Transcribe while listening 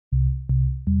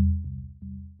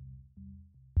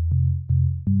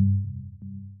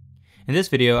In this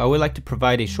video, I would like to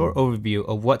provide a short overview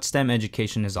of what STEM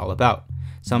education is all about,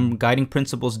 some guiding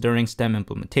principles during STEM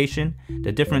implementation,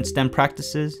 the different STEM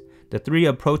practices, the 3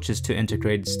 approaches to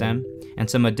integrated STEM, and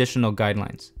some additional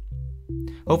guidelines.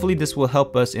 Hopefully this will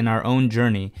help us in our own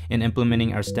journey in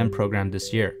implementing our STEM program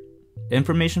this year. The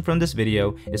information from this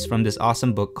video is from this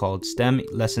awesome book called STEM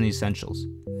Lesson Essentials,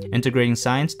 Integrating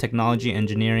Science, Technology,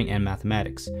 Engineering, and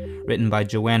Mathematics, written by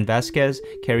Joanne Vasquez,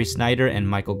 Carrie Snyder, and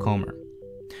Michael Comer.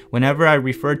 Whenever I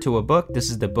refer to a book, this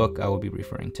is the book I will be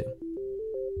referring to.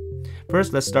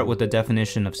 First, let's start with the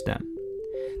definition of STEM.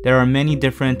 There are many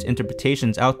different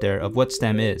interpretations out there of what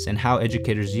STEM is and how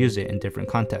educators use it in different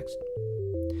contexts.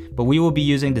 But we will be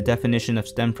using the definition of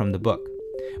STEM from the book,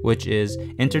 which is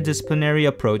interdisciplinary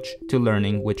approach to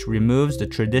learning which removes the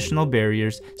traditional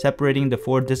barriers separating the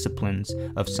 4 disciplines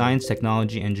of science,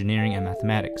 technology, engineering, and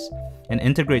mathematics, and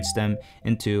integrates them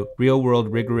into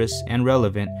real-world, rigorous, and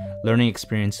relevant learning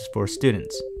experiences for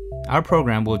students. Our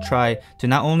program will try to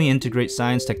not only integrate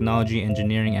science, technology,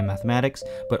 engineering, and mathematics,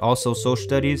 but also social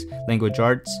studies, language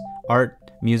arts, art,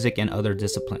 music, and other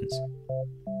disciplines.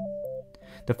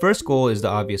 The first goal is the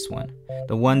obvious one,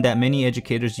 the one that many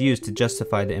educators use to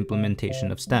justify the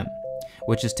implementation of STEM,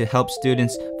 which is to help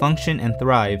students function and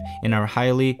thrive in our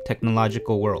highly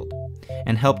technological world,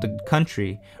 and help the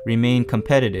country remain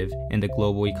competitive in the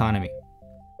global economy.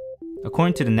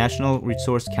 According to the National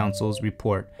Resource Council's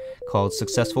report called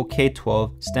Successful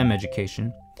K-12 STEM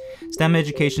Education, STEM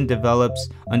education develops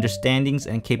understandings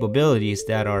and capabilities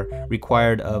that are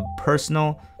required of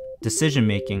personal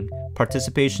decision-making,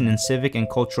 participation in civic and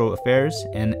cultural affairs,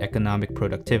 and economic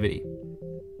productivity.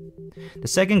 The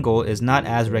second goal is not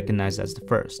as recognized as the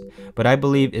first, but I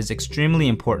believe is extremely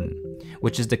important,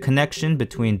 which is the connection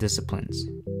between disciplines.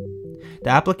 The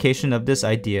application of this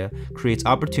idea creates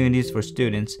opportunities for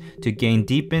students to gain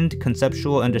deepened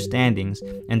conceptual understandings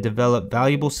and develop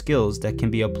valuable skills that can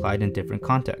be applied in different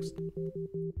contexts.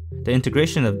 The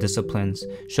integration of disciplines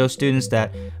shows students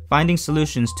that finding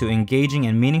solutions to engaging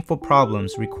and meaningful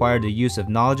problems require the use of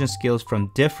knowledge and skills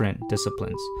from different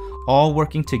disciplines, all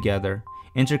working together,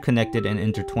 interconnected and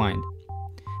intertwined.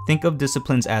 Think of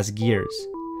disciplines as gears,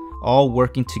 all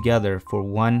working together for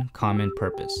one common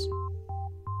purpose.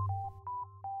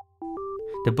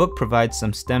 The book provides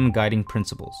some STEM guiding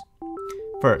principles.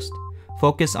 First,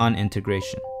 focus on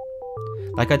integration.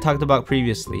 Like I talked about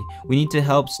previously, we need to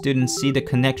help students see the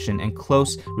connection and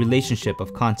close relationship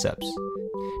of concepts,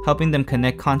 helping them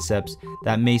connect concepts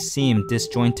that may seem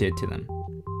disjointed to them.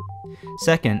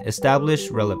 Second,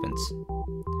 establish relevance.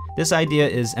 This idea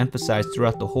is emphasized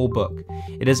throughout the whole book.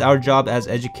 It is our job as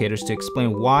educators to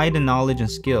explain why the knowledge and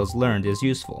skills learned is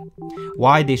useful,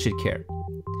 why they should care.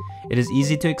 It is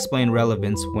easy to explain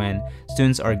relevance when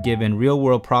students are given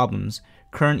real-world problems,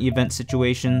 current event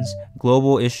situations,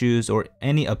 global issues, or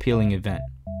any appealing event.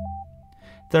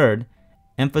 Third,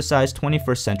 emphasize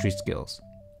 21st century skills.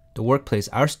 The workplace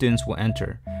our students will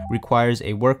enter requires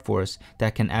a workforce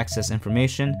that can access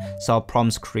information, solve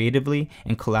problems creatively,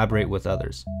 and collaborate with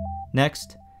others.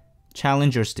 Next,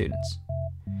 challenge your students.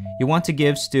 You want to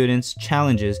give students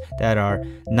challenges that are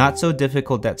not so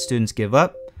difficult that students give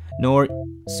up, nor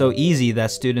so easy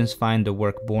that students find the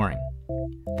work boring.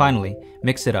 Finally,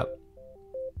 mix it up.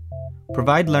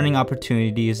 Provide learning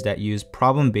opportunities that use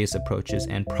problem-based approaches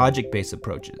and project-based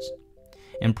approaches.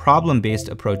 In problem-based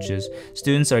approaches,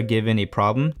 students are given a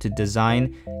problem to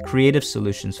design creative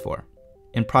solutions for.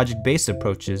 In project-based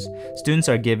approaches, students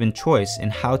are given choice in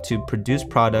how to produce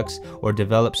products or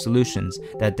develop solutions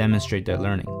that demonstrate their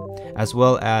learning, as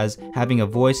well as having a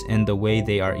voice in the way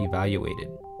they are evaluated.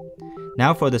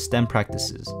 Now for the STEM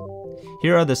practices.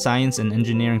 Here are the science and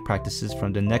engineering practices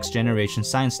from the next generation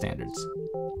science standards.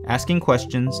 Asking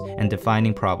questions and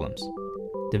defining problems,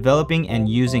 developing and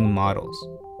using models,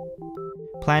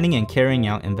 planning and carrying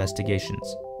out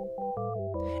investigations,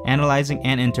 analyzing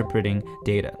and interpreting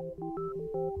data,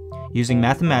 using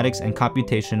mathematics and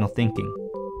computational thinking,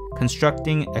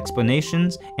 constructing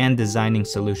explanations and designing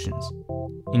solutions,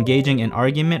 engaging in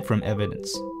argument from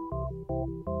evidence,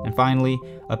 and finally,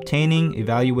 obtaining,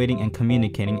 evaluating, and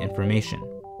communicating information.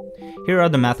 Here are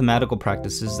the mathematical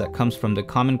practices that comes from the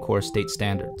Common Core State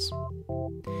Standards.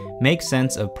 Make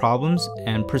sense of problems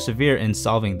and persevere in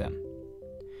solving them.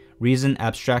 Reason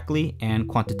abstractly and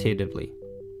quantitatively.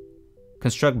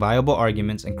 Construct viable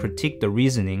arguments and critique the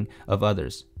reasoning of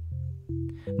others.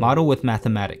 Model with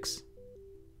mathematics.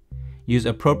 Use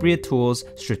appropriate tools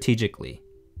strategically.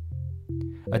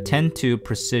 Attend to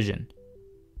precision.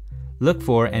 Look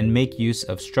for and make use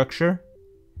of structure.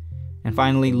 And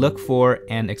finally, look for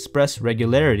and express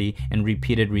regularity and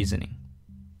repeated reasoning.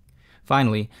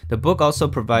 Finally, the book also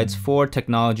provides 4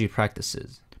 technology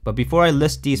practices. But before I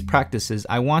list these practices,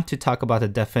 I want to talk about the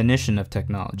definition of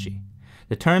technology.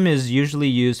 The term is usually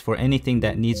used for anything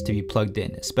that needs to be plugged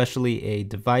in, especially a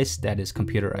device that is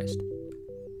computerized.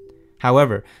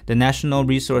 However, the National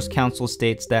Resource Council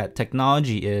states that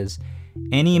technology is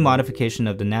any modification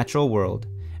of the natural world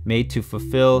made to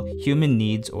fulfill human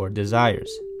needs or desires.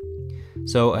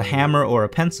 So a hammer or a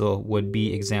pencil would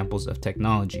be examples of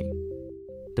technology.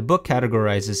 The book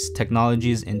categorizes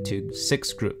technologies into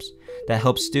 6 groups that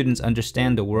help students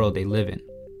understand the world they live in.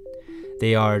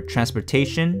 They are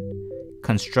transportation,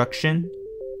 construction,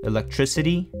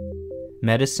 electricity,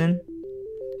 medicine,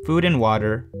 food and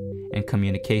water, and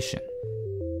communication.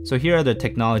 So here are the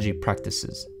technology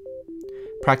practices.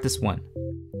 Practice 1.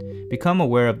 Become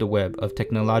aware of the web of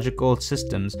technological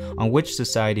systems on which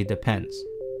society depends.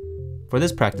 For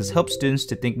this practice, help students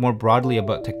to think more broadly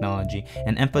about technology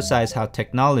and emphasize how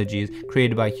technologies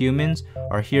created by humans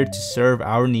are here to serve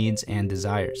our needs and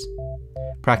desires.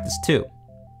 Practice 2.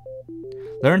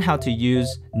 Learn how to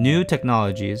use new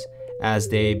technologies as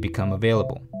they become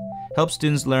available. Help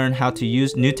students learn how to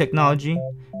use new technology,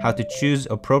 how to choose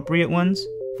appropriate ones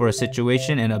for a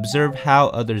situation, and observe how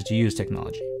others use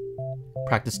technology.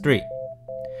 Practice 3.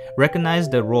 Recognize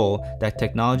the role that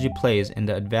technology plays in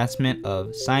the advancement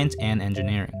of science and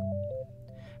engineering.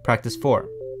 Practice 4.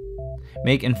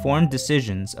 Make informed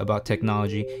decisions about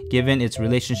technology given its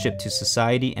relationship to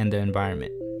society and the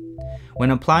environment.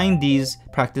 When applying these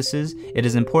practices, it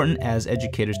is important as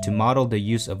educators to model the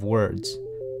use of words: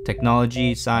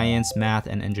 technology, science, math,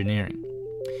 and engineering.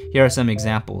 Here are some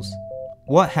examples.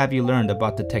 What have you learned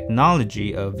about the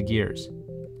technology of gears?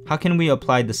 How can we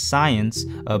apply the science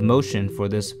of motion for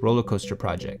this roller coaster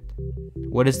project?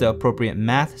 What is the appropriate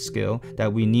math skill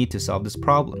that we need to solve this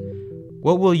problem?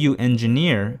 What will you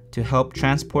engineer to help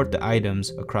transport the items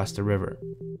across the river?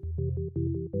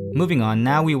 Moving on,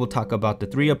 now we will talk about the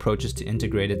 3 approaches to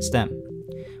integrated STEM: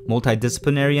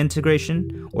 multidisciplinary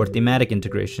integration or thematic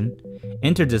integration,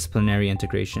 interdisciplinary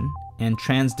integration, and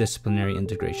transdisciplinary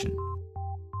integration.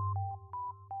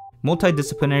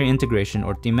 Multidisciplinary integration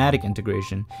or thematic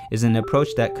integration is an approach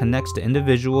that connects the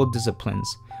individual disciplines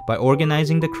by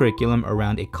organizing the curriculum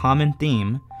around a common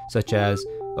theme, such as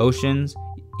oceans,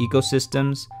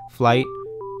 ecosystems, flight,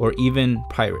 or even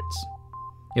pirates.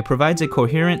 It provides a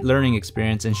coherent learning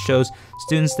experience and shows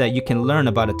students that you can learn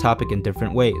about a topic in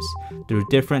different ways, through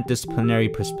different disciplinary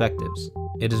perspectives.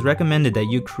 It is recommended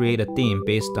that you create a theme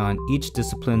based on each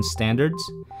discipline's standards,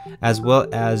 as well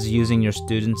as using your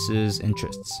students'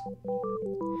 interests.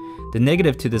 The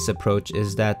negative to this approach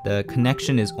is that the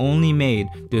connection is only made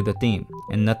through the theme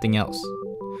and nothing else.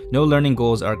 No learning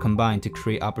goals are combined to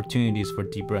create opportunities for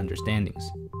deeper understandings.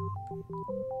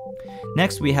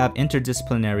 Next, we have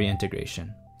interdisciplinary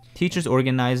integration. Teachers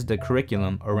organize the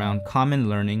curriculum around common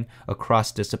learning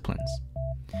across disciplines.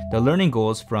 The learning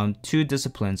goals from 2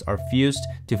 disciplines are fused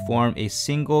to form a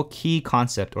single key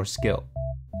concept or skill.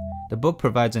 The book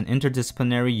provides an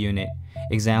interdisciplinary unit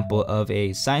example of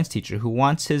a science teacher who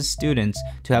wants his students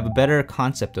to have a better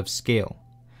concept of scale,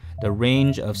 the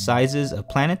range of sizes of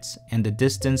planets, and the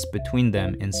distance between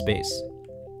them in space.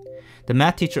 The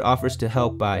math teacher offers to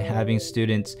help by having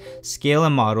students scale a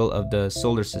model of the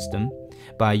solar system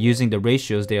by using the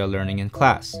ratios they are learning in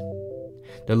class.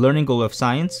 The learning goal of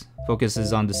science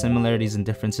focuses on the similarities and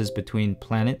differences between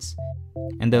planets,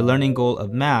 and the learning goal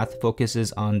of math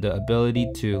focuses on the ability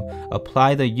to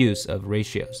apply the use of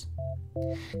ratios.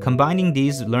 Combining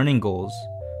these learning goals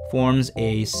forms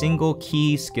a single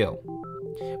key skill,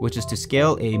 which is to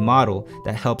scale a model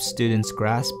that helps students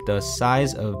grasp the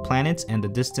size of planets and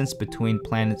the distance between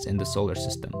planets in the solar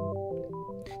system.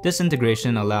 This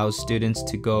integration allows students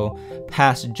to go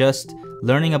past just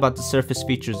learning about the surface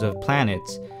features of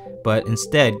planets, but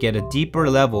instead get a deeper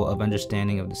level of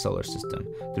understanding of the solar system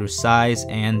through size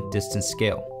and distance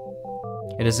scale.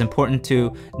 It is important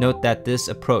to note that this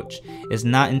approach is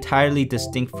not entirely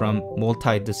distinct from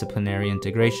multidisciplinary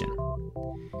integration.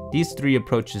 These 3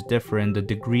 approaches differ in the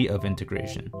degree of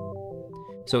integration.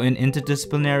 So in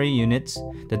interdisciplinary units,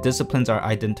 the disciplines are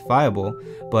identifiable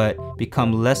but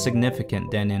become less significant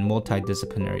than in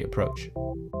multidisciplinary approach.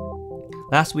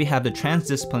 Last, we have the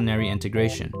transdisciplinary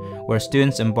integration, where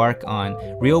students embark on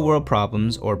real-world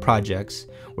problems or projects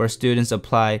where students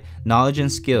apply knowledge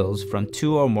and skills from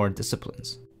 2 or more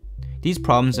disciplines. These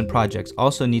problems and projects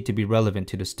also need to be relevant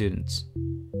to the students.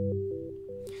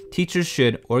 Teachers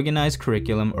should organize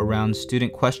curriculum around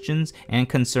student questions and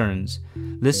concerns,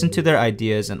 listen to their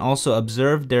ideas, and also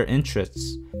observe their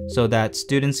interests so that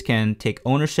students can take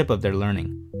ownership of their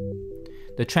learning.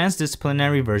 The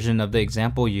transdisciplinary version of the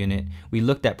example unit we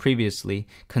looked at previously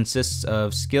consists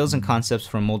of skills and concepts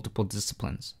from multiple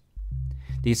disciplines.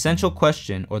 The essential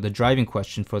question, or the driving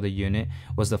question for the unit,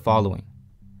 was the following.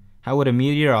 How would a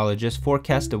meteorologist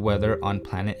forecast the weather on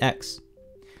planet X?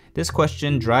 This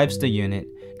question drives the unit,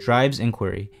 drives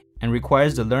inquiry, and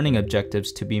requires the learning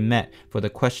objectives to be met for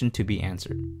the question to be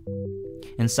answered.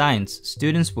 In science,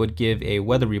 students would give a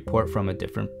weather report from a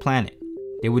different planet.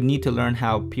 They would need to learn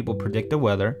how people predict the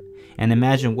weather and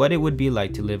imagine what it would be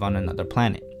like to live on another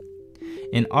planet.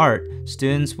 In art,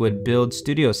 students would build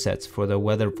studio sets for the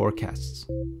weather forecasts.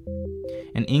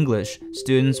 In English,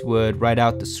 students would write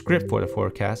out the script for the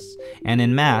forecasts, and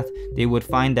in math, they would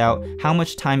find out how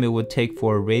much time it would take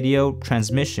for a radio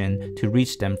transmission to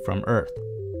reach them from Earth.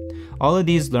 All of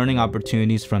these learning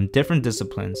opportunities from different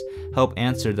disciplines help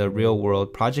answer the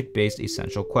real-world project-based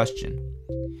essential question.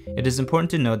 It is important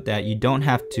to note that you don't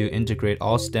have to integrate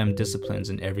all STEM disciplines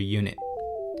in every unit.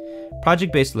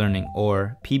 Project-based learning,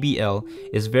 or PBL,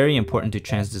 is very important to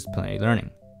transdisciplinary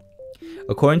learning.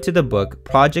 According to the book,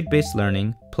 project-based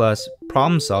learning plus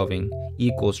problem-solving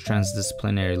equals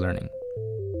transdisciplinary learning.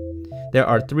 There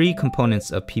are 3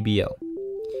 components of PBL.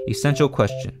 Essential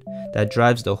question, that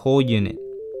drives the whole unit.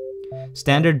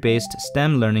 Standard-based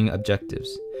STEM learning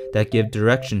objectives, that give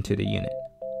direction to the unit.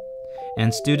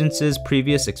 And students'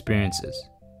 previous experiences.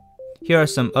 Here are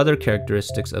some other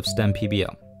characteristics of STEM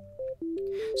PBL.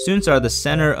 Students are the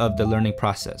center of the learning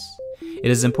process.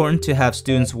 It is important to have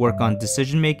students work on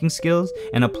decision-making skills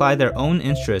and apply their own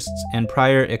interests and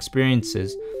prior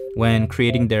experiences when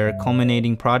creating their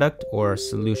culminating product or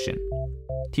solution.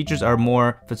 Teachers are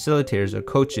more facilitators or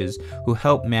coaches who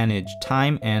help manage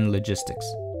time and logistics.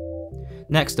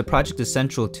 Next, the project is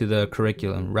central to the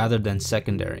curriculum rather than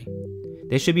secondary.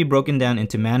 They should be broken down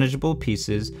into manageable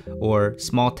pieces or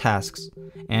small tasks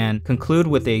and conclude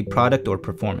with a product or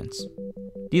performance.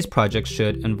 These projects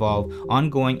should involve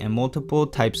ongoing and multiple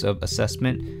types of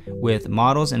assessment with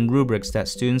models and rubrics that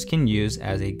students can use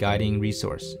as a guiding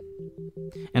resource.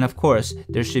 And of course,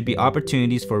 there should be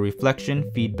opportunities for reflection,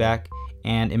 feedback,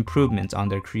 and improvements on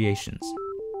their creations.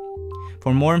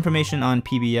 For more information on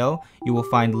PBL, you will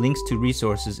find links to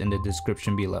resources in the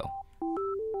description below.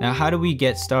 Now, how do we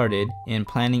get started in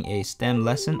planning a STEM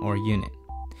lesson or unit?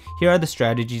 Here are the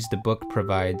strategies the book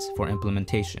provides for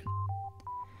implementation.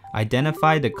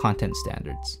 Identify the content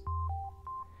standards.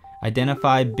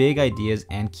 Identify big ideas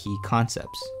and key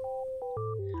concepts.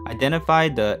 Identify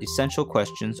the essential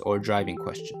questions or driving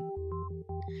question.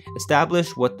 Establish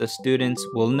what the students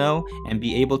will know and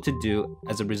be able to do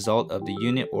as a result of the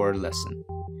unit or lesson.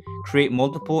 Create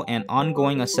multiple and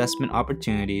ongoing assessment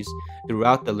opportunities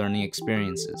throughout the learning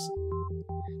experiences.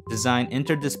 Design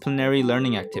interdisciplinary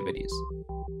learning activities.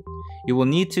 You will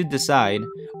need to decide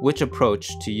which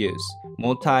approach to use,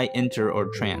 multi, inter, or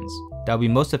trans, that will be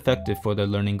most effective for the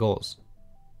learning goals.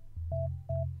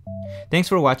 Thanks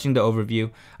for watching the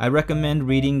overview. I recommend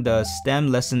reading the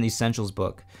STEM Lesson Essentials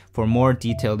book for more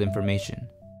detailed information.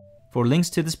 For links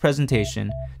to this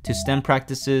presentation, to STEM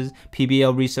practices,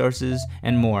 PBL resources,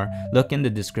 and more, look in the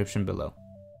description below.